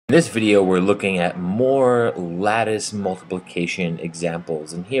In this video, we're looking at more lattice multiplication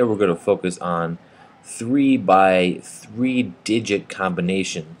examples, and here we're going to focus on 3 by 3 digit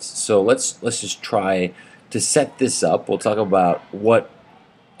combinations. So let's just try to set this up. We'll talk about what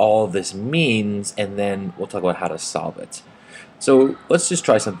all this means, and then we'll talk about how to solve it. So let's just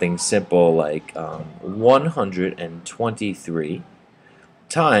try something simple like 123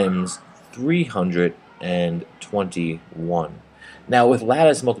 times 321. Now with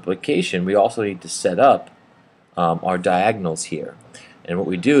lattice multiplication, we also need to set up our diagonals here. And what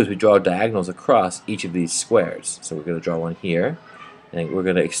we do is we draw diagonals across each of these squares. So we're going to draw one here, and we're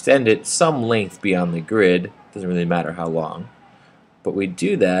going to extend it some length beyond the grid. Doesn't really matter how long. But we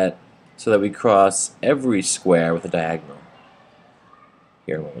do that so that we cross every square with a diagonal.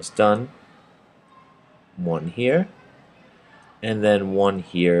 Here, I'm almost done. One here, and then one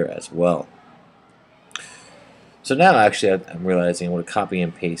here as well. So now actually I'm realizing I'm going to copy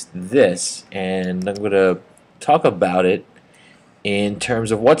and paste this, and I'm going to talk about it in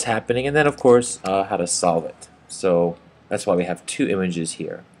terms of what's happening, and then of course how to solve it. So that's why we have two images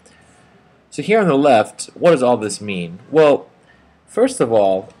here. So here on the left, what does all this mean? Well, first of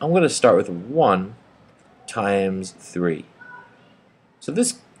all, I'm going to start with 1 times 3. So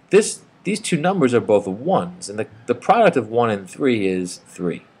these two numbers are both 1s, and the product of 1 and 3 is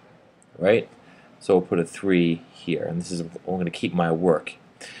 3, right? So we'll put a 3 here, and this is I'm going to keep my work.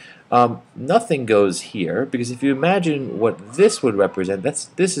 Nothing goes here, because if you imagine what this would represent,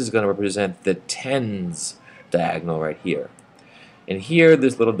 this is going to represent the tens diagonal right here. And here,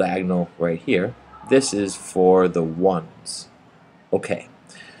 this little diagonal right here, this is for the 1s. Okay,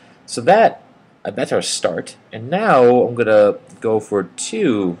 so that's our start. And now I'm going to go for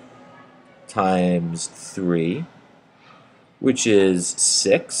 2 times 3, which is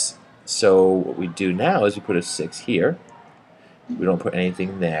 6. So what we do now is we put a 6 here. We don't put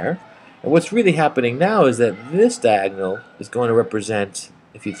anything there. And what's really happening now is that this diagonal is going to represent,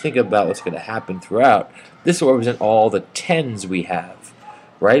 if you think about what's going to happen throughout, this will represent all the tens we have,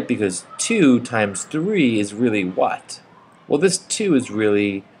 right? Because 2 times 3 is really what? Well, this 2 is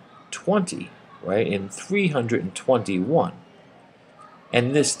really 20, right? In 321.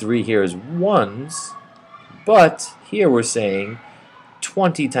 And this 3 here is 1s, but here we're saying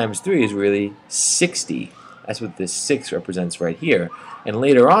 20 times 3 is really 60. That's what this 6 represents right here. And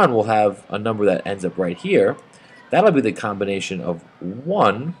later on we'll have a number that ends up right here. That'll be the combination of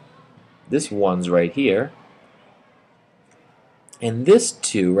 1, this 1's right here, and this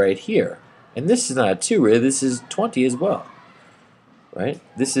 2 right here. And this is not a 2 really, this is 20 as well. Right?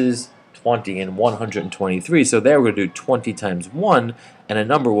 This is 20 and 123. So there we're going to do 20 times 1, and a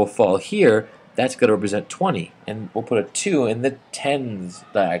number will fall here. That's going to represent 20, and we'll put a 2 in the tens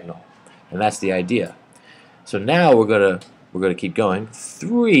diagonal, and that's the idea. So now we're gonna keep going.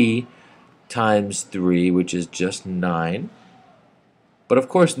 3 times 3, which is just 9. But of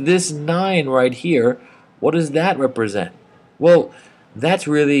course, this 9 right here, what does that represent? Well, that's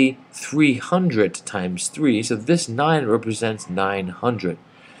really 300 times 3. So this 9 represents 900,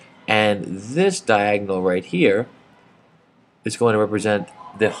 and this diagonal right here is going to represent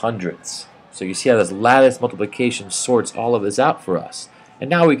the hundreds. So you see how this lattice multiplication sorts all of this out for us. And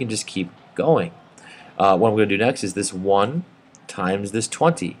now we can just keep going. What I'm going to do next is this 1 times this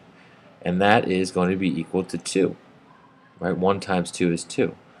 20. And that is going to be equal to 2. Right? 1 times 2 is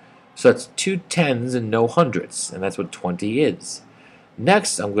 2. So that's 2 tens and no hundreds. And that's what 20 is.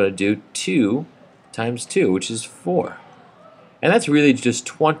 Next, I'm going to do 2 times 2, which is 4. And that's really just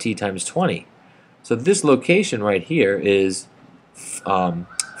 20 times 20. So this location right here is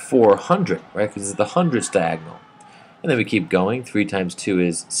 400, right? Because it's the hundreds diagonal. And then we keep going. 3 times 2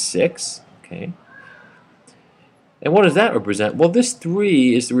 is 6. Okay. And what does that represent? Well, this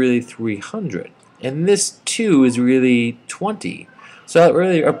 3 is really 300. And this 2 is really 20. So it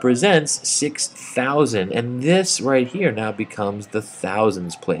really represents 6,000. And this right here now becomes the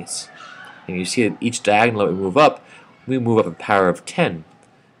thousands place. And you see that each diagonal that we move up a power of 10.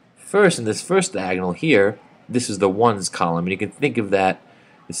 First, in this first diagonal here, this is the ones column. And you can think of that,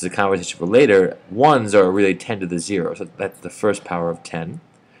 this is a conversation for later, 1s are really 10 to the 0. So that's the first power of 10.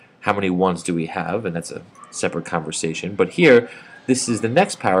 How many 1s do we have? And that's a separate conversation. But here, this is the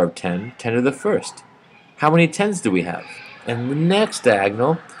next power of 10, 10 to the first. How many 10s do we have? And the next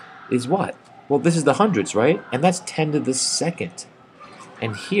diagonal is what? Well, this is the hundreds, right? And that's 10 to the second.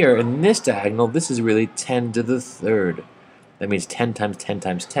 And here, in this diagonal, this is really 10 to the third. That means 10 times 10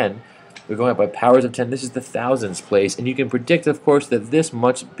 times 10. We're going up by powers of 10. This is the thousands place. And you can predict, of course, that this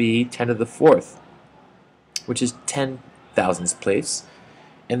must be 10 to the fourth, which is 10 thousandths place.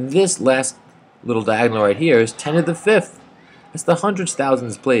 And this last little diagonal right here is 10 to the fifth. It's the hundreds,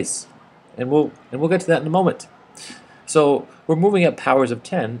 thousands place, and we'll get to that in a moment. So we're moving at powers of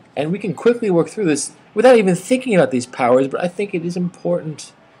 10, and we can quickly work through this without even thinking about these powers, but I think it is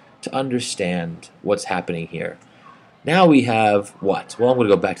important to understand what's happening here. Now we have what? Well, I'm going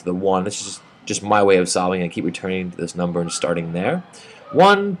to go back to the 1. This is just my way of solving. I keep returning to this number and starting there.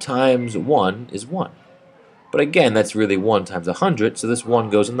 1 times 1 is 1. But again, that's really 1 times 100, so this 1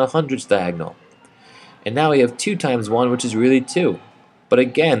 goes in the hundreds diagonal. And now we have 2 times 1, which is really 2. But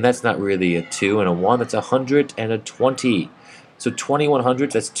again, that's not really a 2 and a 1, that's 100 and a 20. So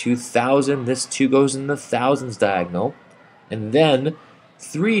 2100, that's 2000. This 2 goes in the thousands diagonal. And then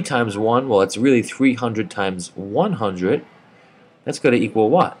 3 times 1, well, it's really 300 times 100. That's going to equal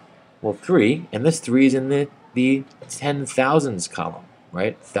what? Well, 3, and this 3 is in the 10,000s column,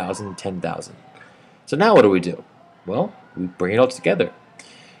 right? 1,000, 10,000. So now what do? Well, we bring it all together.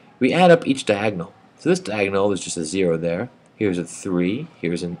 We add up each diagonal. So this diagonal is just a 0 there. Here's a 3,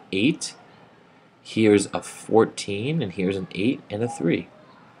 here's an 8, here's a 14, and here's an 8 and a 3.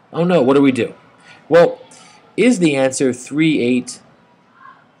 Oh no, what do? Well, is the answer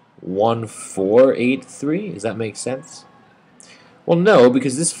 381483? Does that make sense? Well, no,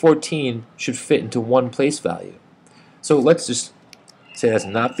 because this 14 should fit into one place value. So let's just say that's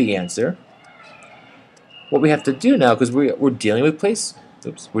not the answer. What we have to do now, because we're dealing with place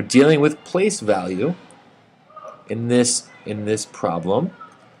value in this problem,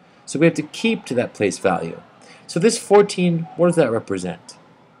 so we have to keep to that place value. So this 14, what does that represent?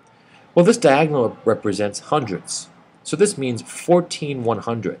 Well, this diagonal represents hundreds. So this means 14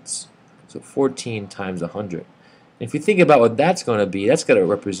 100ths. So 14 times 100. And if you think about what that's going to be, that's going to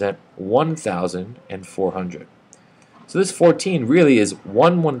represent 1,400. So this 14 really is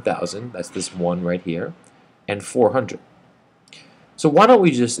 1,000, that's this 1 right here, and 400. So why don't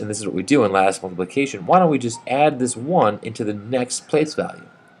we just, and this is what we do in lattice multiplication, why don't we just add this 1 into the next place value?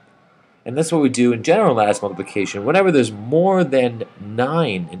 And that's what we do in general lattice multiplication. Whenever there's more than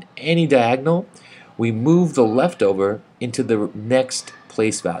 9 in any diagonal, we move the leftover into the next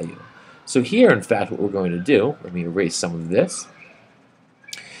place value. So here, in fact, what we're going to do, let me erase some of this,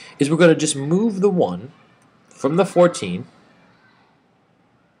 is we're going to just move the 1 from the 14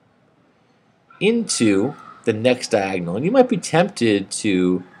 into the next diagonal. And you might be tempted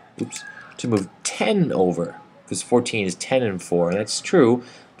to move 10 over, because 14 is 10 and 4, and that's true.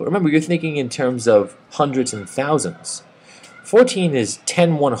 But remember, you're thinking in terms of hundreds and thousands. 14 is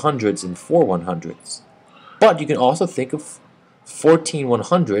 10 100ths and 4 100ths. But you can also think of 14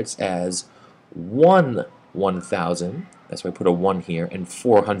 100ths as 1 1,000. That's why I put a 1 here, and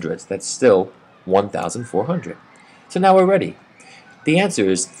 4 100ths. That's still 1,400. So now we're ready. The answer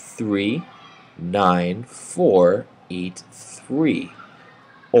is 39483,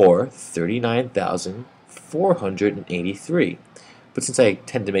 or 39,483. But since I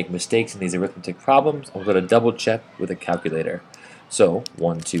tend to make mistakes in these arithmetic problems, I'm going to double check with a calculator. So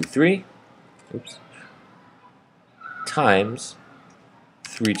 1, 2, 3, times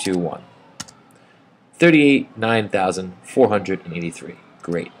 3, 2, 1. 39,483.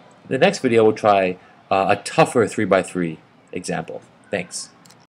 Great. In the next video, we'll try a tougher 3 by 3 example. Thanks.